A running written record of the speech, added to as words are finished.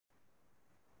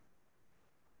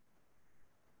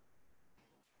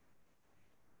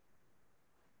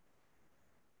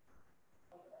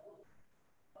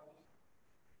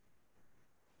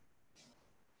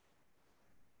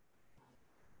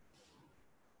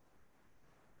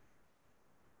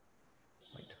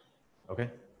Okay.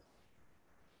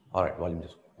 All right, volume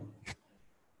just.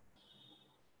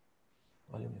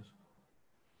 Volume just.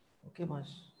 Okay, boss.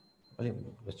 Volume,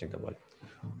 let's check the volume.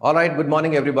 All right, good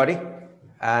morning, everybody.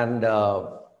 And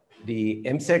the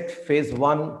Eamcet phase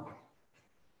 1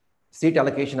 seat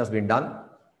allocation has been done.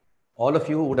 All of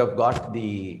you would have got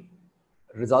the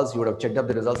results. You would have checked up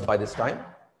the results by this time.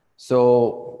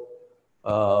 So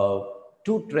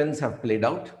two trends have played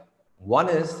out. One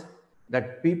is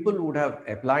that people would have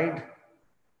applied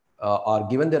or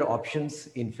given their options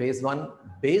in phase 1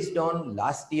 based on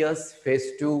last year's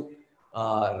phase 2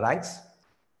 ranks.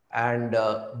 And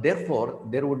therefore,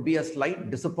 there would be a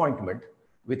slight disappointment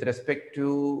with respect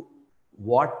to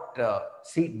what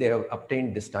seat they have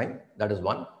obtained this time. That is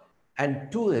one.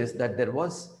 And two is that there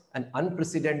was an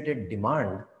unprecedented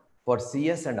demand for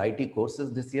CS and IT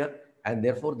courses this year, and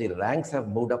therefore the ranks have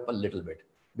moved up a little bit.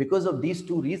 Because of these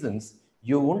two reasons,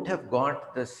 you wouldn't have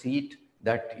got the seat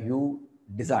that you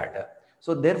desired.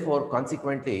 So therefore,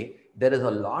 consequently, there is a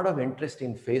lot of interest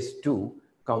in phase 2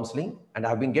 counseling, and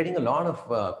I've been getting a lot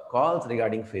of calls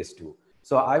regarding phase 2.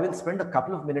 So I will spend a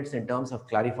couple of minutes in terms of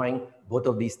clarifying both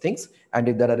of these things. And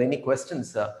if there are any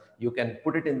questions, you can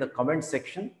put it in the comment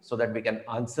section so that we can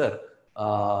answer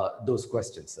those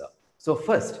questions. So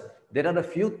first, there are a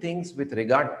few things with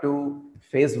regard to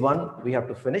phase 1 we have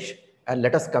to finish, and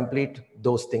let us complete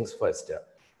those things first.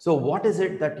 So what is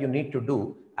it that you need to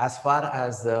do as far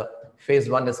as phase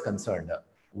 1 is concerned?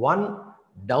 One,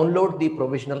 download the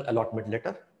provisional allotment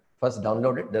letter. First,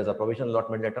 download it. There's a provisional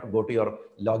allotment letter. Go to your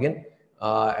login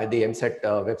at the Eamcet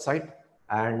website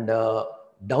and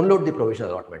download the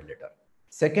provisional allotment letter.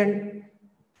 Second,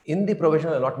 in the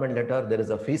provisional allotment letter, there is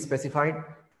a fee specified.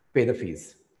 Pay the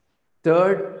fees.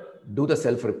 Third, do the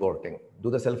self-reporting.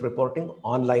 Do the self-reporting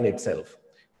online itself.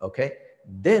 Okay.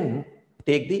 Then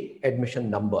take the admission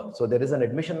number. So there is an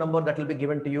admission number that will be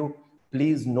given to you.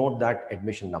 Please note that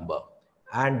admission number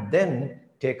and then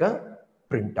take a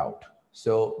printout.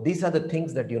 So these are the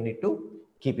things that you need to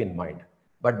keep in mind.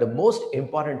 But the most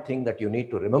important thing that you need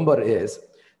to remember is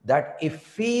that if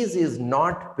fees is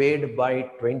not paid by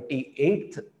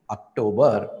 28th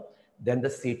October, then the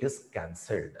seat is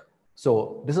cancelled.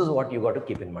 So this is what you got to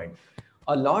keep in mind.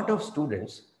 A lot of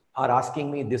students are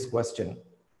asking me this question,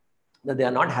 that they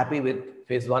are not happy with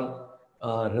phase 1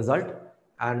 result,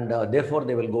 and therefore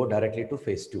they will go directly to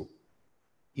phase 2.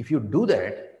 If you do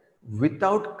that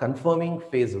without confirming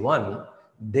phase 1,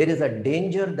 there is a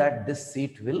danger that this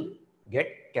seat will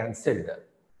get cancelled.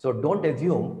 So don't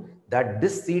assume that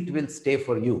this seat will stay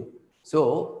for you.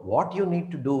 So what you need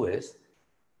to do is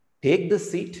take the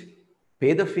seat,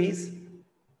 pay the fees,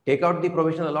 take out the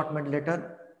provisional allotment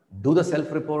letter, do the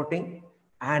self-reporting,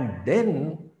 and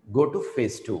then go to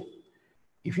phase 2.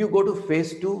 If you go to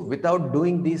phase 2 without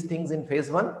doing these things in phase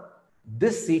 1,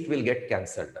 this seat will get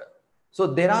cancelled. So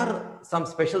there are some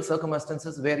special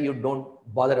circumstances where you don't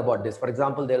bother about this. For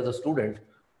example, there is a student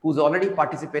who's already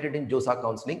participated in JOSA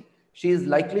counseling. She is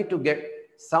likely to get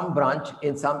some branch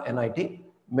in some NIT,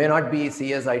 may not be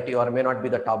CSIT or may not be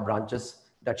the top branches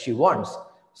that she wants.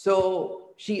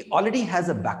 So she already has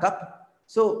a backup.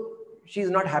 So she's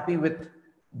not happy with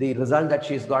the result that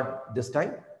she's got this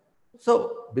time.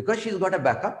 So because she's got a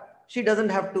backup, she doesn't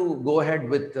have to go ahead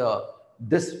with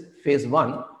this phase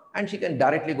 1 and she can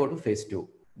directly go to phase 2.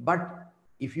 But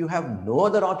if you have no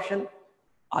other option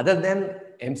other than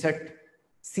Eamcet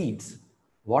seats,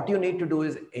 what you need to do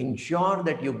is ensure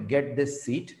that you get this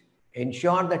seat,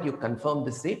 ensure that you confirm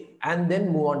the seat, and then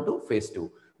move on to phase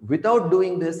 2. Without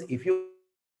doing this, if you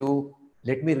do,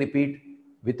 let me repeat,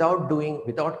 without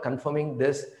confirming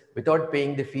this, without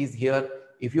paying the fees here,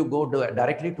 if you go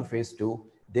directly to phase 2,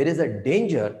 there is a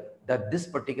danger that this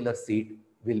particular seat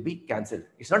will be cancelled.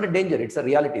 It's not a danger, it's a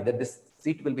reality that this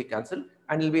seat will be cancelled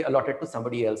and will be allotted to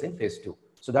somebody else in phase 2.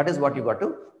 So that is what you got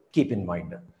to keep in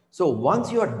mind. So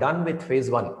once you are done with phase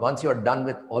 1, once you are done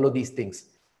with all of these things,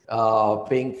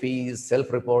 paying fees,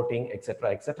 self-reporting,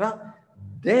 etc.,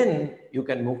 then you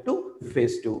can move to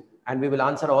phase 2, and we will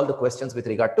answer all the questions with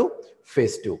regard to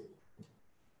phase 2.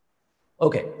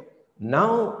 Okay,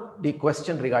 now the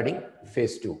question regarding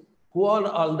phase 2. Who are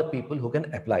all the people who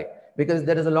can apply? Because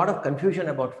there is a lot of confusion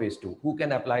about phase 2. Who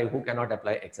can apply, who cannot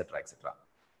apply, etc., etc.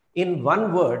 In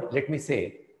one word, let me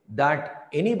say that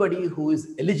anybody who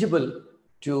is eligible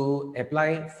to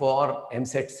apply for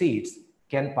Eamcet seats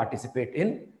can participate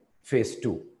in phase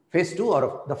 2. Phase 2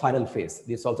 or the final phase.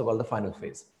 This is also called the final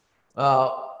phase.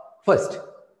 First,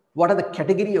 what are the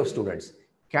category of students?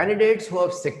 Candidates who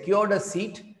have secured a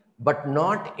seat but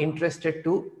not interested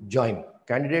to join.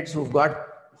 Candidates who've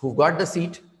got the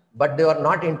seat but they are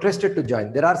not interested to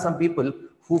join. There are some people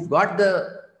who've got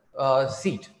the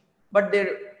seat but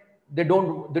they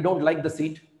don't like the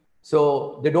seat,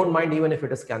 so they don't mind even if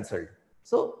it is cancelled.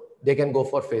 So they can go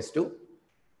for phase 2.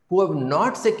 Who have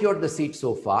not secured the seat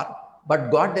so far,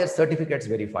 but got their certificates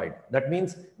verified. That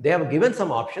means they have given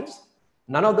some options.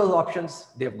 None of those options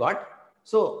they've got.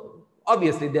 So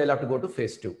obviously they'll have to go to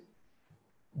phase 2.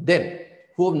 Then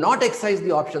who have not exercised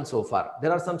the option so far.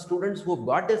 There are some students who have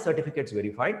got their certificates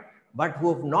verified, but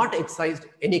who have not exercised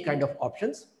any kind of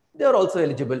options. They are also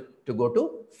eligible to go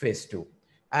to phase 2.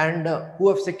 And who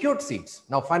have secured seats.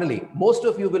 Now, finally, most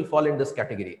of you will fall in this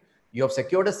category. You have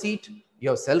secured a seat, you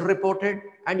have self-reported,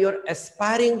 and you're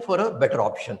aspiring for a better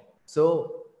option.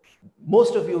 So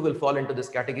most of you will fall into this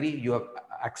category. You have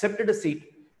accepted a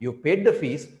seat, you paid the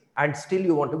fees, and still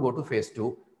you want to go to phase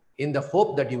 2 in the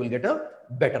hope that you will get a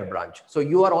better branch. So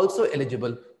you are also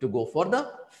eligible to go for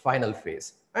the final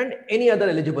phase. And any other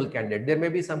eligible candidate. There may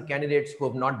be some candidates who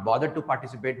have not bothered to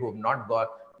participate, who have not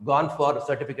gone for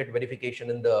certificate verification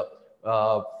in the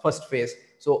first phase.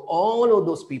 So all of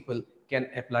those people can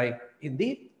apply in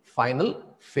the final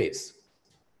phase.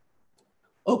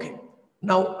 Okay,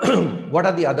 now what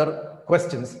are the other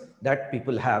questions that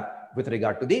people have with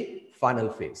regard to the final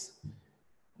phase?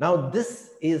 Now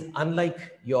this is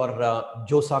unlike your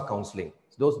JOSA counseling.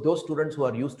 Those students who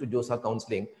are used to JOSA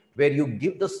counseling, where you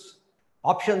give the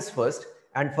options first,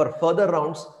 and for further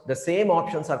rounds, the same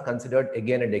options are considered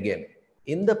again and again.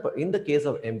 In the case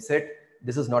of Eamcet,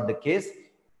 this is not the case.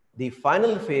 The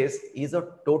final phase is a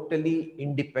totally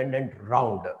independent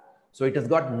round. So it has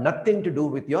got nothing to do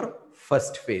with your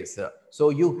first phase. So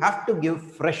you have to give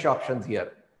fresh options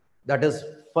here. That is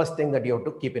first thing that you have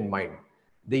to keep in mind.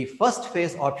 The first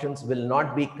phase options will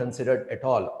not be considered at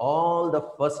all. All the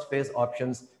first phase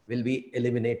options will be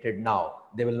eliminated now.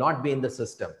 They will not be in the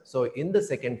system. So in the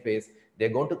second phase, they're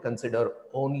going to consider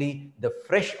only the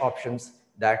fresh options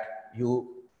that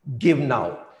you give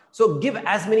now. So give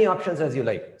as many options as you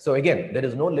like. So again, there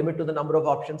is no limit to the number of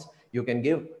options. You can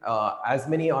give as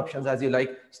many options as you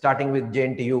like, starting with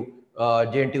JNTU,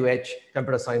 JNTUH,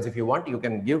 computer science if you want. You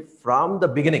can give from the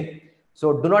beginning.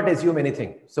 So do not assume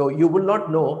anything. So you will not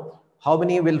know how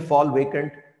many will fall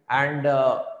vacant. And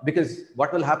because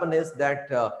what will happen is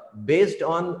that based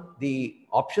on the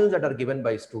options that are given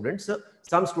by students,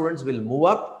 some students will move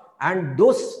up, and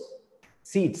those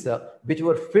seats which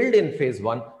were filled in phase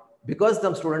 1, because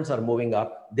some students are moving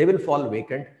up, they will fall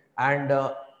vacant, and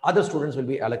other students will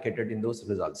be allocated in those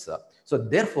results. So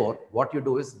therefore, what you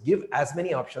do is give as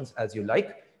many options as you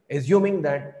like, assuming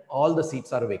that all the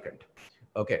seats are vacant.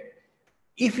 Okay.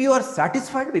 If you are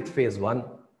satisfied with phase 1,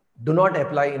 do not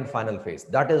apply in final phase.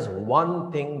 That is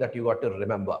one thing that you got to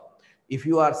remember. If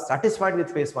you are satisfied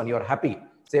with phase 1, you are happy.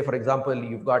 Say, for example,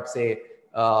 you've got, say,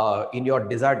 in your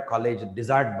desired college,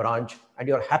 desired branch, and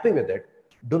you're happy with it,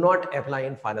 do not apply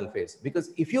in final phase.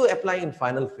 Because if you apply in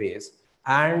final phase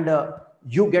and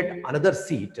you get another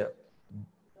seat,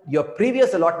 your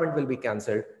previous allotment will be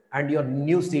cancelled and your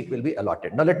new seat will be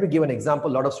allotted. Now, let me give an example.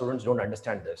 A lot of students don't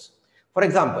understand this. For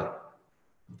example,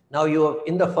 now you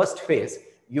in the first phase,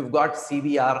 you've got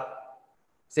CVR,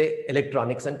 say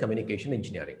electronics and communication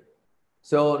engineering.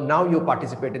 So now you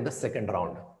participate in the second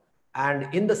round.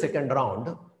 And in the second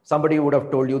round, somebody would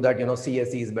have told you that, you know,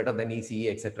 CSE is better than ECE,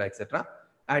 etc., etc.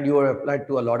 And you are applied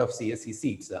to a lot of CSE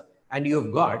seats. And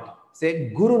you've got, say,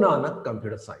 Guru Nanak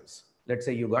Computer Science. Let's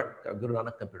say you got Guru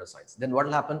Nanak Computer Science. Then what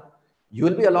will happen? You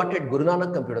will be allotted Guru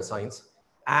Nanak Computer Science,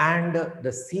 and the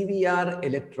CVR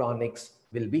electronics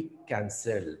will be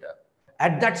cancelled.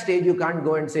 At that stage, you can't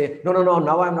go and say, no,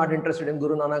 now I'm not interested in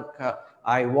Guru Nanak.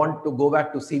 I want to go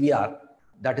back to CVR.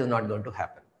 That is not going to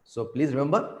happen. So please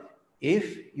remember,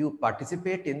 if you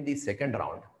participate in the second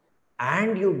round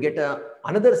and you get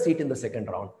another seat in the second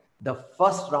round, the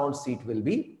first round seat will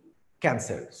be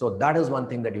cancelled. So that is one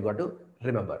thing that you got to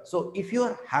remember. So if you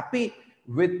are happy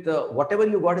with whatever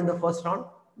you got in the first round,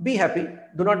 be happy.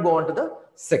 Do not go on to the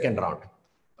second round.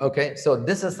 Okay, so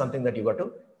this is something that you got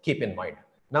to keep in mind.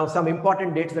 Now, some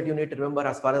important dates that you need to remember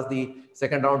as far as the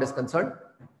second round is concerned.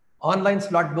 Online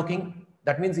slot booking.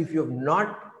 That means if you have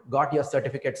not got your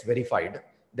certificates verified,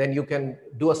 then you can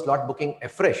do a slot booking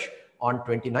afresh on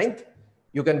 29th.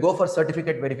 You can go for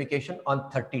certificate verification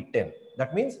on 30/10.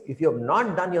 That means if you have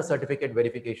not done your certificate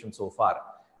verification so far,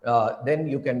 then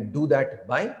you can do that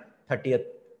by 30th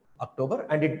October,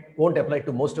 and it won't apply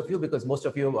to most of you because most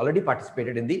of you have already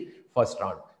participated in the first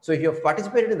round. So if you have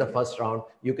participated in the first round,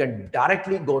 you can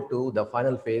directly go to the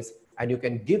final phase and you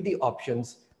can give the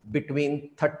options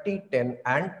between 30/10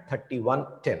 and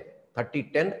 31/10.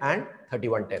 30/10 and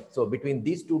 31/10. So between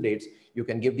these two dates, you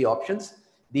can give the options.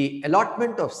 The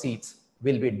allotment of seats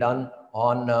will be done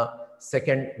on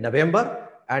 2nd November,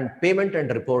 and payment and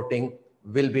reporting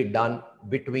will be done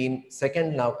between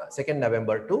 2nd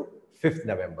November to 5th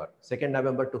November. 2nd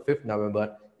November to 5th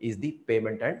November is the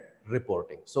payment and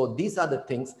reporting. So these are the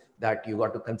things that you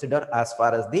got to consider as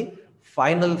far as the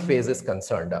final phase is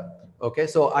concerned. Okay,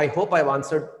 so I hope I've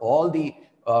answered all the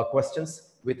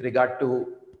questions with regard to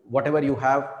whatever you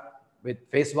have with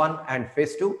phase 1 and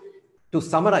phase 2. To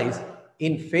summarize,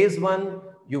 in phase 1,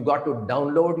 you've got to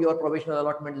download your provisional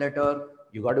allotment letter,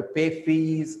 you got to pay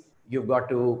fees, you've got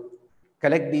to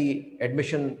collect the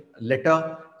admission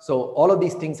letter. So all of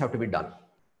these things have to be done.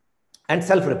 And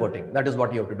self-reporting, that is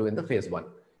what you have to do in the phase 1.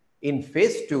 In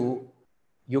phase 2,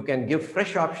 you can give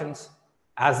fresh options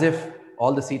as if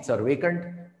all the seats are vacant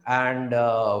and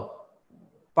go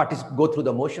through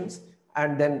the motions,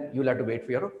 and then you'll have to wait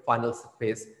for your final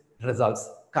phase results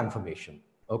confirmation.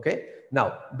 Okay.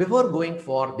 Now, before going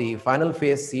for the final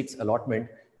phase seats allotment,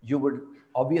 you would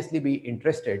obviously be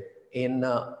interested in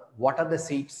what are the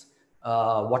seats,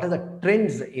 what are the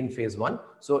trends in phase 1.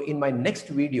 So in my next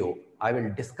video, I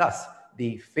will discuss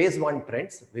the phase 1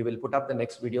 trends. We will put up the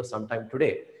next video sometime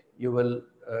today. You will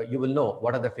know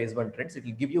what are the phase 1 trends. It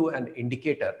will give you an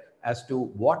indicator as to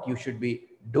what you should be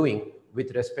doing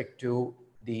with respect to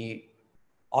the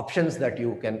options that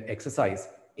you can exercise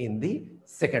in the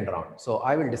second round. So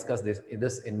I will discuss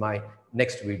this in my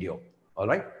next video. All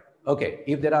right. Okay.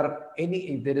 If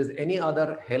there is any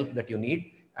other help that you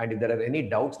need, and if there are any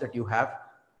doubts that you have,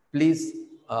 please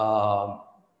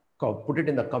put it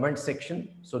in the comment section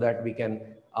so that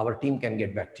our team can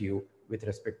get back to you with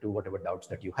respect to whatever doubts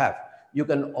that you have. You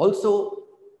can also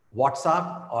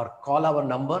WhatsApp or call our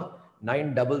number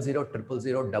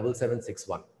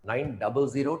 900-000-7761,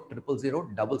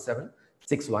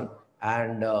 900-000-7761,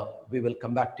 and we will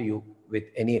come back to you with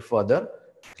any further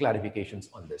clarifications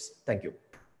on this. Thank you.